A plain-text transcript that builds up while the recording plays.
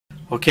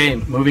Okay,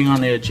 moving on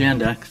the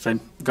agenda, because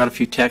I've got a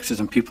few texts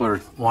and people are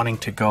wanting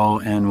to go,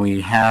 and we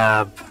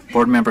have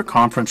board member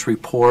conference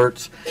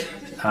reports,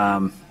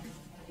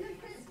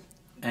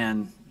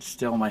 and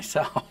still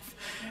myself.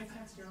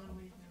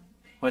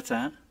 What's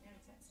that?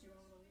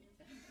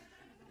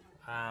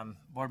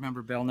 Board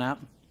member Belknap.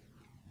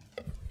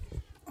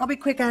 I'll be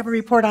quick. I have a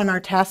report on our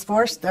task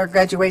force, our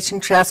graduation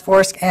task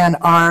force, and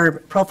our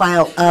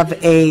profile of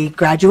a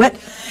graduate.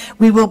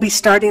 We will be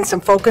starting some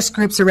focus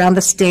groups around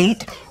the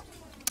state,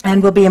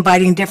 and we'll be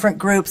inviting different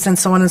groups and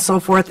so on and so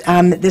forth.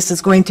 This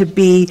is going to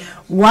be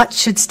what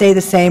should stay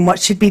the same, what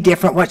should be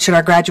different, what should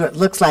our graduate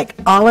looks like.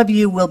 All of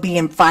you will be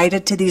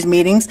invited to these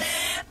meetings,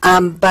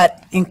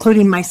 but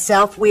including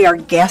myself, we are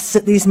guests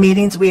at these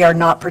meetings. We are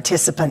not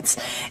participants.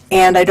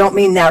 And I don't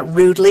mean that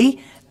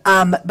rudely,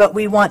 but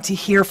we want to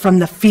hear from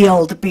the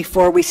field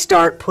before we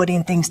start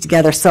putting things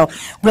together. So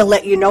we'll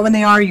let you know when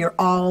they are. You're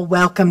all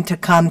welcome to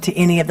come to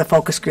any of the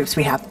focus groups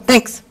we have.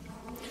 Thanks.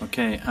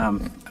 Okay,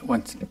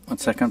 one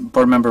second.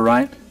 Board member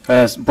Wright.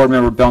 Board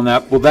member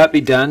Belknap, will that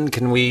be done?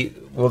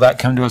 Will that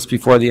come to us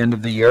before the end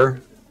of the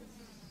year?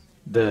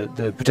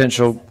 The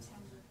potential,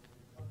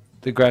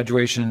 the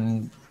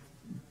graduation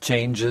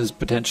changes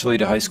potentially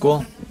to high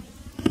school?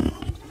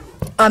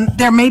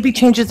 There may be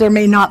changes, there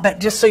may not, but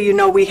just so you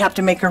know, we have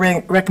to make a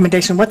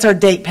recommendation. What's our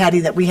date, Patty,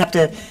 that we have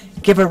to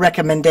give a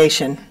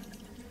recommendation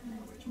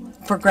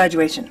for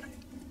graduation?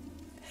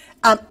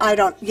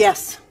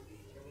 Yes.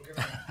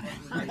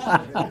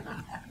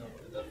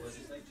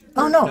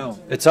 Oh, no. No,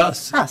 it's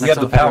us. Us. We have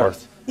the power.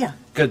 Yeah.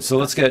 Good, so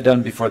let's get it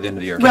done before the end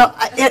of the year. Well,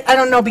 I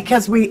don't know,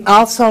 because we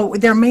also,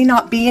 there may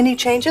not be any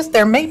changes.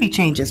 There may be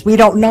changes. We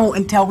don't know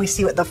until we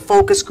see what the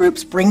focus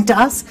groups bring to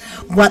us,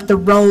 what the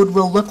road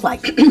will look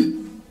like.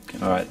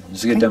 All right,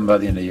 let's get it done by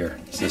the end of the year,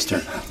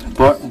 sister.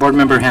 Board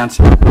member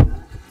Hanson.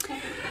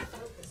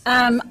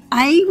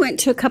 I went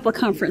to a couple of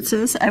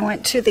conferences. I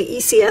went to the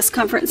ECS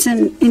conference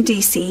in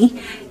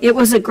DC. It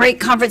was a great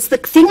conference. The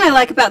thing I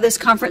like about this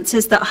conference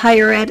is that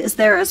higher ed is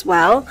there as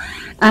well,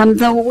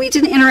 though we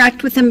didn't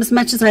interact with them as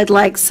much as I'd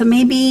like. So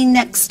maybe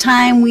next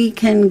time we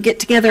can get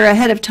together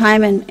ahead of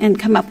time and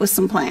come up with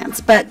some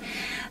plans. But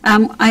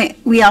I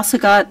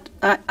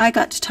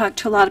got to talk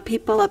to a lot of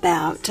people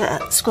about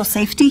school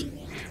safety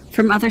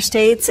from other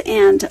states,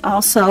 and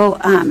also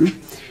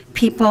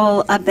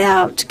people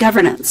about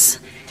governance.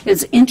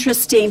 It's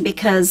interesting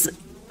because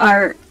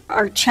our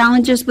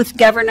challenges with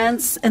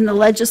governance and the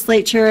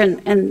legislature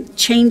and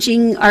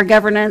changing our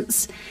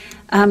governance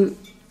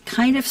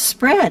kind of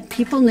spread.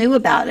 People knew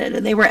about it,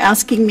 and they were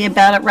asking me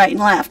about it right and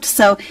left.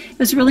 So it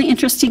was really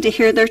interesting to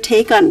hear their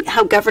take on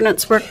how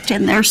governance worked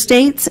in their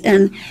states,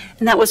 and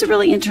that was a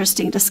really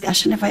interesting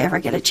discussion. If I ever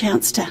get a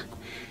chance to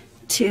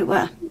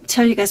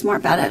tell you guys more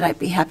about it, I'd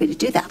be happy to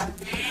do that.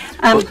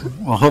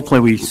 Well, hopefully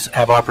we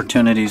have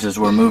opportunities as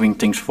we're moving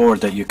things forward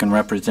that you can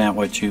represent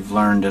what you've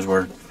learned as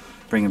we're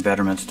bringing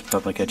betterments to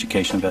public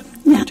education. But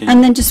yeah,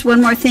 and then just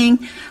one more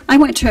thing. I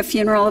went to a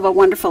funeral of a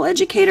wonderful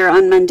educator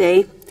on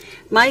Monday.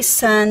 My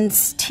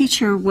son's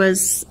teacher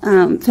was,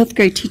 fifth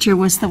grade teacher,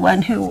 was the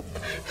one who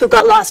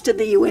got lost in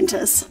the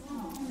Uintas.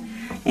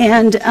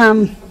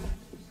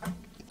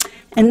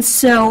 And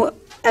so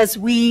as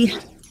we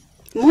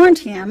mourned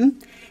him,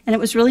 and it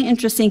was really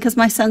interesting because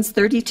my son's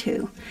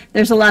 32.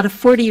 There's a lot of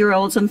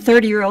 40-year-olds and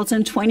 30-year-olds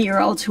and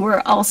 20-year-olds who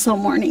are also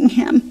mourning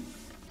him.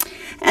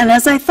 And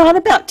as I thought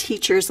about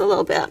teachers a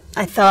little bit,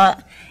 I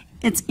thought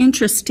it's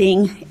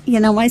interesting.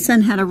 You know, my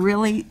son had a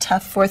really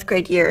tough fourth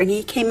grade year, and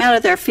he came out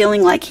of there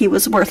feeling like he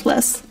was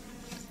worthless.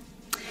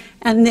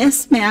 And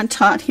this man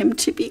taught him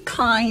to be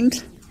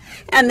kind,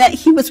 and that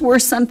he was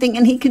worth something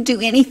and he could do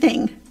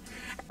anything.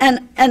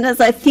 And as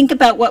I think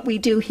about what we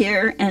do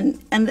here and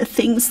the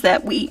things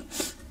that we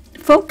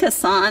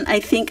focus on, I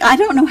think, I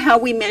don't know how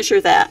we measure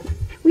that.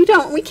 We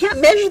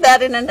can't measure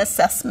that in an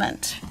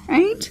assessment,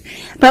 right?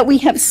 But we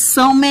have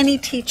so many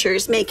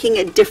teachers making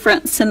a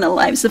difference in the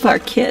lives of our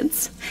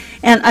kids.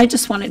 And I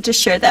just wanted to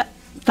share that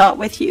thought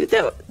with you,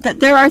 that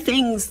there are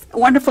things,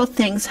 wonderful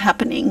things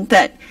happening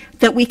that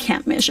we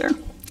can't measure.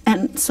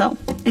 And so,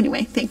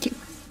 anyway, thank you.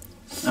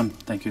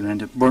 Thank you,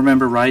 Linda. Board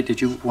member Wright,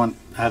 did you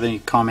have any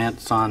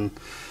comments on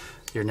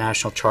your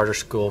National Charter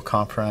School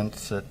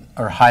Conference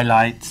or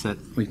highlights that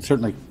we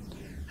certainly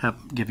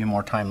give you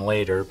more time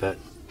later, but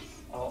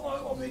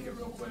I'll make it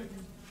real quick.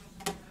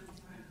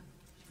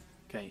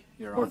 Okay,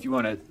 you're or on. if you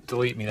want to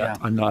delete me, Yeah.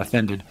 I'm not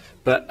offended.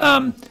 But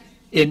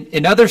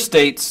in other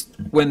states,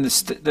 when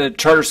the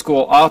charter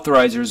school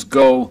authorizers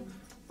go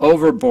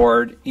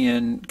overboard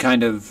in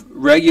kind of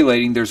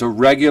regulating, there's a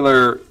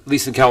regular, at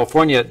least in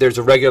California, there's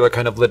a regular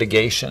kind of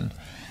litigation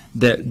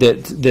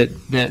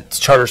that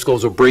charter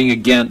schools will bring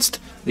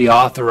against the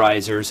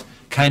authorizers,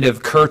 kind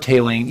of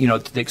curtailing, you know,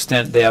 to the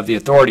extent they have the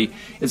authority.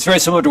 It's very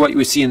similar to what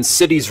we see in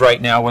cities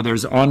right now, where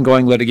there's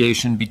ongoing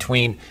litigation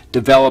between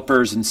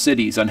developers and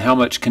cities on how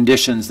much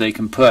conditions they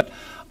can put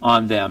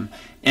on them.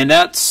 And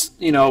that's,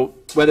 you know,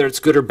 whether it's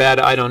good or bad,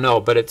 I don't know,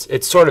 but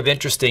it's sort of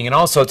interesting. And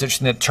also it's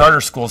interesting that charter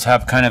schools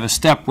have kind of a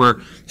step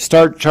where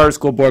charter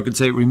school board can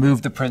say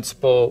remove the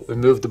principal,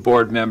 remove the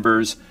board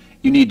members,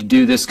 you need to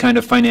do this kind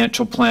of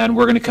financial plan.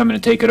 We're going to come in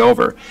and take it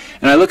over.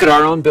 And I look at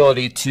our own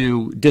ability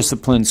to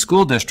discipline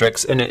school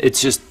districts, and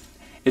it's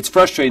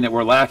frustrating that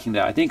we're lacking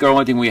that. I think our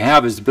only thing we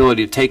have is the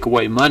ability to take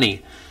away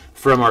money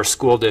from our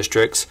school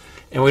districts,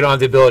 and we don't have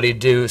the ability to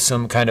do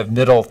some kind of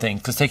middle thing,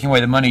 because taking away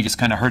the money just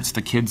kind of hurts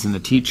the kids and the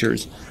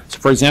teachers. So,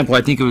 for example,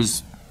 I think it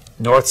was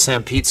North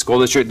St. Pete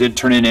School District didn't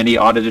turn in any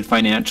audited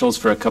financials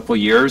for a couple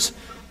of years.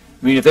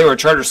 I mean, if they were a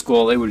charter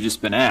school, they would have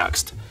just been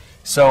axed.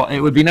 So it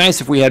would be nice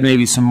if we had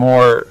maybe some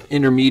more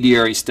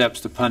intermediary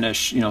steps to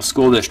punish,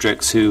 school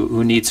districts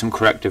who need some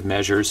corrective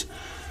measures.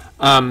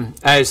 I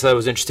just thought it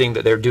was interesting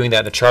that they're doing that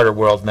in the charter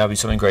world, and that would be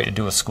something great to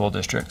do with school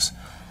districts.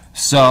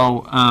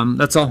 So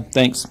that's all.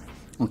 Thanks.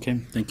 Okay,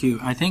 thank you.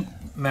 I think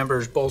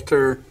members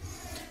Bolter,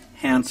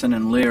 Hanson,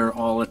 and Lear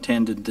all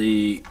attended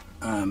the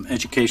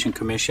Education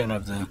Commission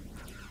of the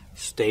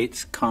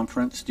States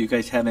Conference. Do you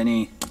guys have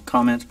any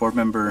comments? Board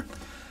member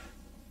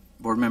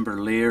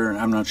Lear, and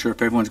I'm not sure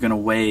if everyone's going to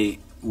weigh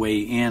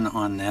in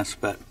on this,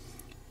 but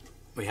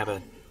we have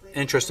an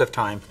interest of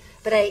time.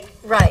 But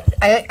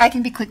I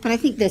can be quick, but I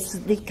think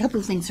the couple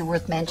of things are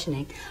worth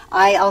mentioning.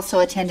 I also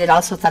attended,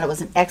 also thought it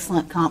was an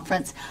excellent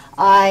conference.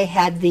 I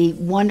had the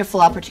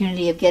wonderful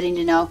opportunity of getting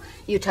to know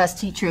Utah's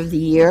Teacher of the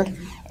Year,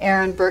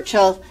 Erin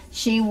Burchell.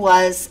 She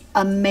was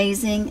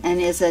amazing and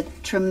is a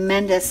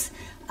tremendous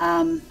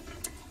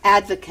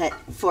advocate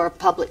for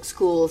public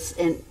schools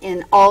in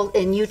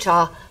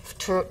Utah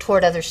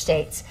toward other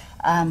states.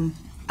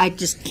 I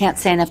just can't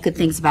say enough good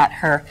things about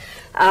her.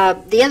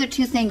 The other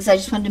two things I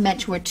just wanted to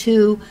mention were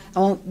two. I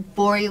won't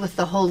bore you with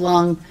the whole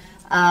long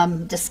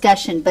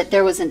discussion, but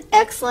there was an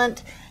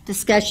excellent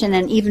discussion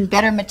and even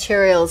better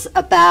materials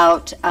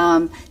about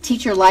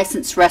teacher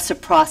license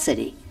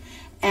reciprocity.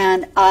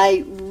 And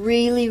I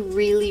really,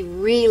 really,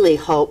 really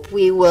hope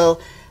we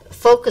will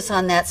focus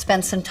on that,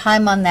 spend some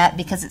time on that,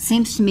 because it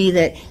seems to me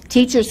that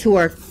teachers who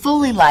are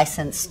fully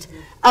licensed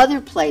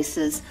other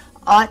places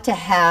ought to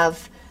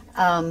have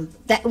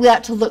that we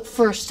ought to look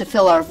first to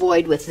fill our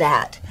void with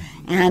that.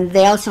 And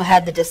they also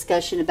had the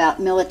discussion about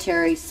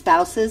military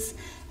spouses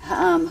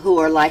who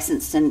are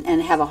licensed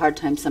and have a hard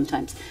time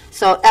sometimes.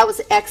 So that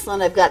was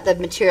excellent. I've got the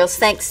materials.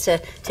 Thanks to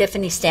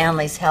Tiffany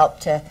Stanley's help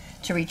to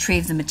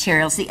retrieve the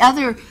materials. The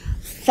other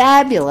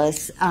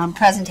fabulous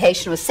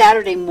presentation was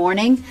Saturday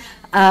morning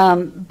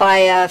by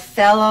a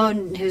fellow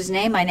whose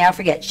name I now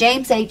forget,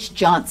 James H.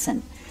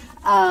 Johnson,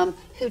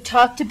 who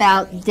talked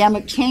about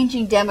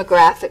changing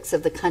demographics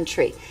of the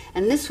country.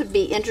 And this would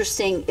be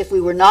interesting if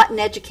we were not in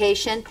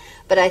education,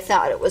 but I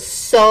thought it was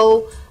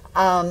so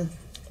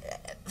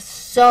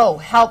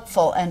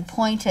helpful and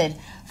pointed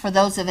for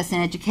those of us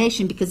in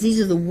education, because this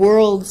is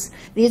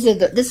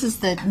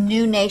the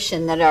new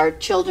nation that our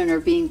children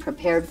are being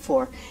prepared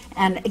for.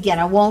 And again,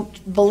 I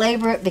won't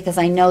belabor it because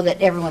I know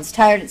that everyone's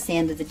tired. It's the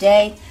end of the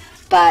day.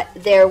 But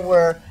there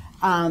were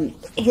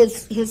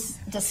his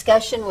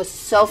discussion was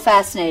so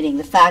fascinating.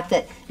 The fact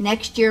that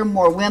next year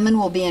more women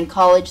will be in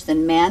college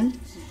than men.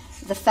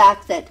 The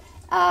fact that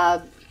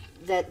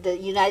that the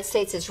United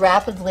States is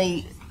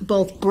rapidly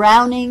both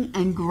browning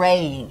and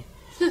graying.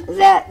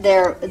 That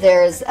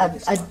there's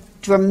a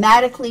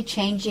dramatically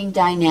changing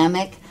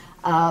dynamic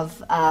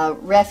of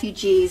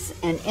refugees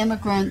and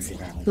immigrants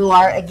who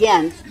are,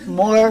 again,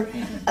 more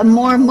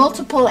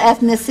multiple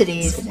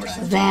ethnicities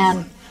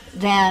than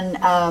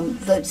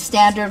the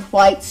standard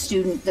white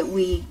student that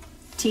we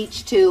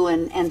teach to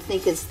and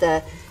think is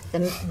the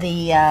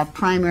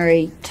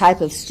primary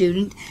type of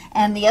student.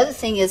 And the other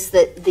thing is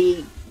that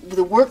the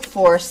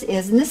workforce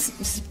is, and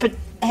this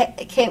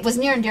was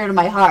near and dear to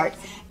my heart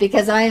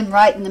because I am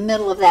right in the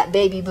middle of that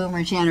baby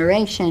boomer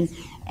generation.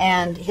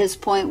 And his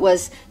point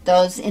was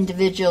those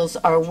individuals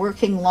are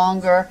working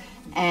longer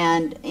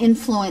and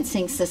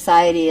influencing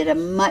society at a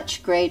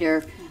much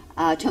greater,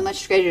 to a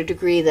much greater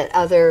degree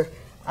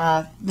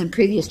than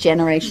previous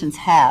generations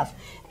have.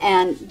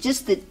 And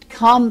just the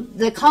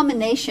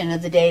combination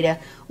of the data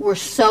were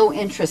so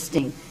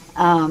interesting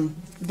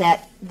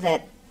that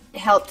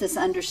helped us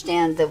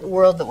understand the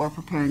world that we're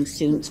preparing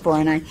students for.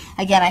 And I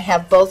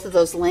have both of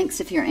those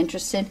links if you're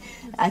interested.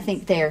 I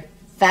think they're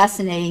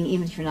fascinating,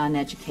 even if you're not an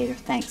educator.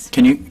 Thanks.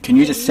 Can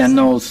you just send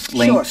those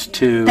links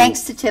to?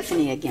 Thanks to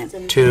Tiffany again.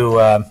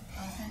 To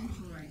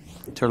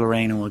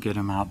Lorraine, and we'll get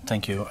them out.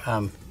 Thank you.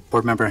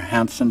 Board Member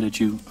Hanson, did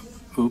you?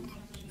 There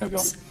we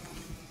go.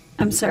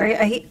 I'm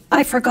sorry,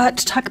 I forgot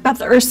to talk about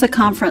the URSA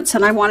conference,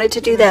 and I wanted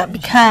to do that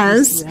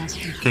because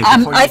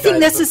I think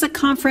this is a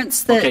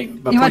conference that,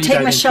 you want to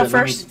take Michelle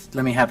first?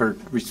 Let me have her,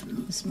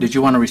 did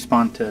you want to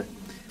respond to?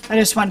 I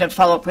just wanted to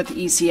follow up with the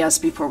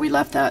ECS before we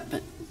left that,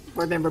 but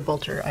Board Member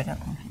Bolter, I don't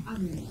know.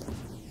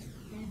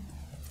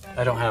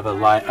 I don't have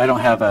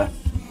a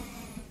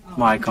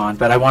mic on,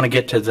 but I want to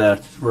get to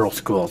the rural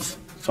schools,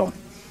 so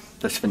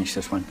let's finish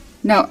this one.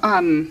 No,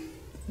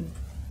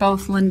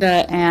 both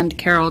Linda and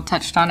Carol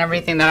touched on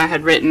everything that I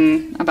had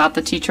written about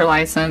the teacher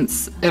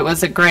license. It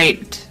was a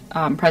great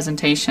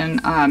presentation.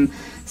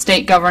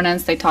 State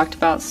governance, they talked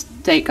about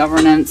state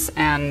governance,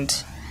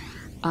 and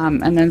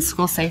then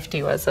school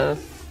safety was a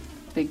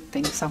big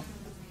thing. So,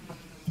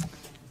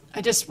 I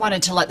just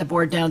wanted to let the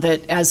board know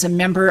that as a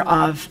member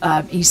of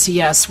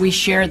ECS, we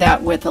share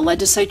that with the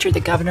legislature, the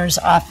governor's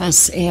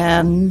office,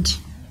 and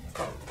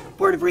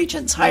Board of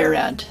Regents higher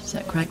ed. Is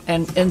that correct?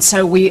 And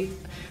so we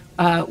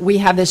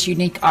have this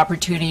unique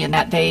opportunity in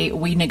that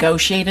we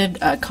negotiated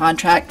a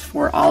contract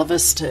for all of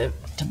us to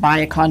buy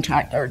a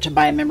contract or to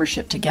buy a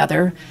membership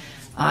together,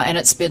 and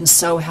it's been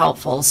so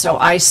helpful. So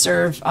I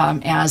serve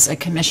as a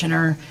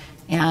commissioner,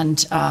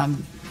 and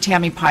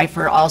Tammy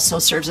Pfeiffer also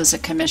serves as a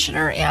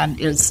commissioner and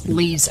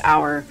leads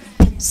our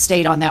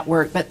state on that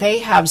work. But they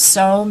have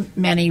so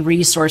many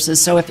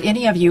resources. So if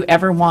any of you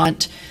ever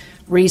want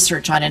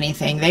research on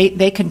anything,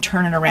 they can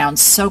turn it around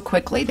so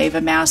quickly. They've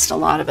amassed a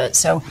lot of it.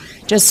 So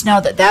just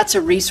know that that's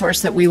a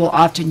resource that we will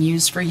often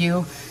use for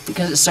you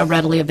because it's so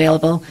readily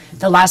available.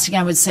 The last thing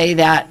I would say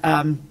that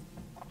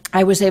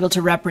I was able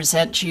to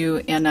represent you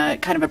in a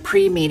kind of a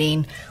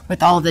pre-meeting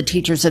with all of the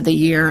teachers of the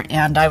year,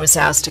 and I was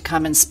asked to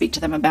come and speak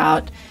to them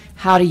about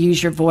how to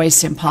use your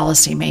voice in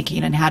policy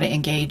making and how to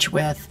engage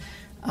with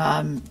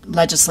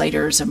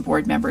legislators and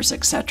board members,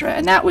 et cetera.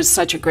 And that was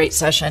such a great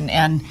session.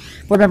 And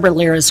Board Member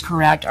Lear is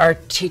correct. Our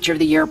Teacher of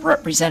the Year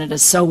represented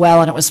us so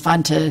well, and it was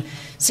fun to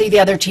see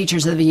the other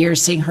Teachers of the Year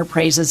sing her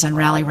praises and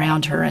rally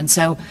around her. And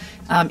so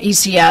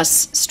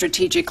ECS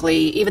strategically,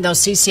 even though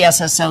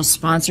CCSSO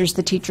sponsors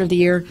the Teacher of the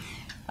Year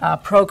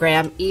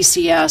program,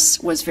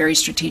 ECS was very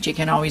strategic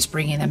in always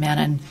bringing them in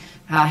and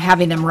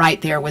having them right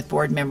there with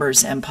board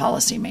members and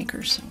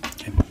policymakers.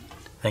 Okay.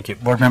 Thank you.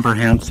 Board Member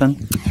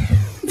Hanson.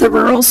 The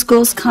Rural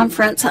Schools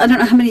Conference, I don't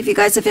know how many of you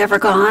guys have ever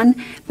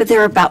gone, but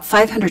there are about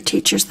 500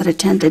 teachers that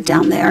attended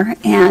down there,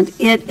 and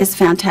it is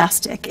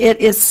fantastic. It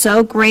is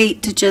so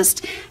great to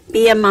just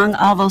be among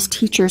all those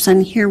teachers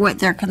and hear what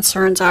their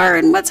concerns are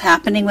and what's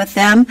happening with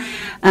them.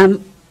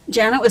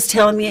 Janet was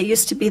telling me it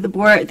used to be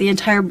the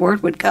entire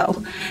board would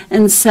go.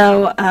 And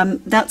so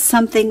that's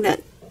something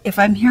that if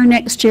I'm here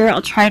next year,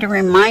 I'll try to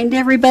remind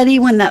everybody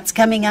when that's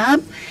coming up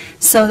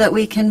so that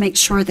we can make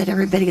sure that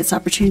everybody gets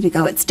opportunity to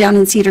go. It's down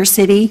in Cedar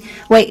City.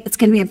 Wait, it's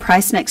going to be in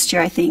Price next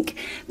year, I think.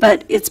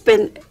 But it's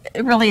been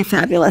really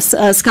fabulous.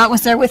 Scott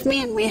was there with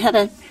me, and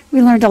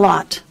we learned a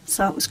lot.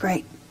 So it was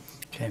great.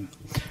 Okay.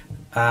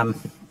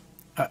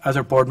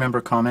 Other board member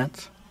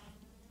comments?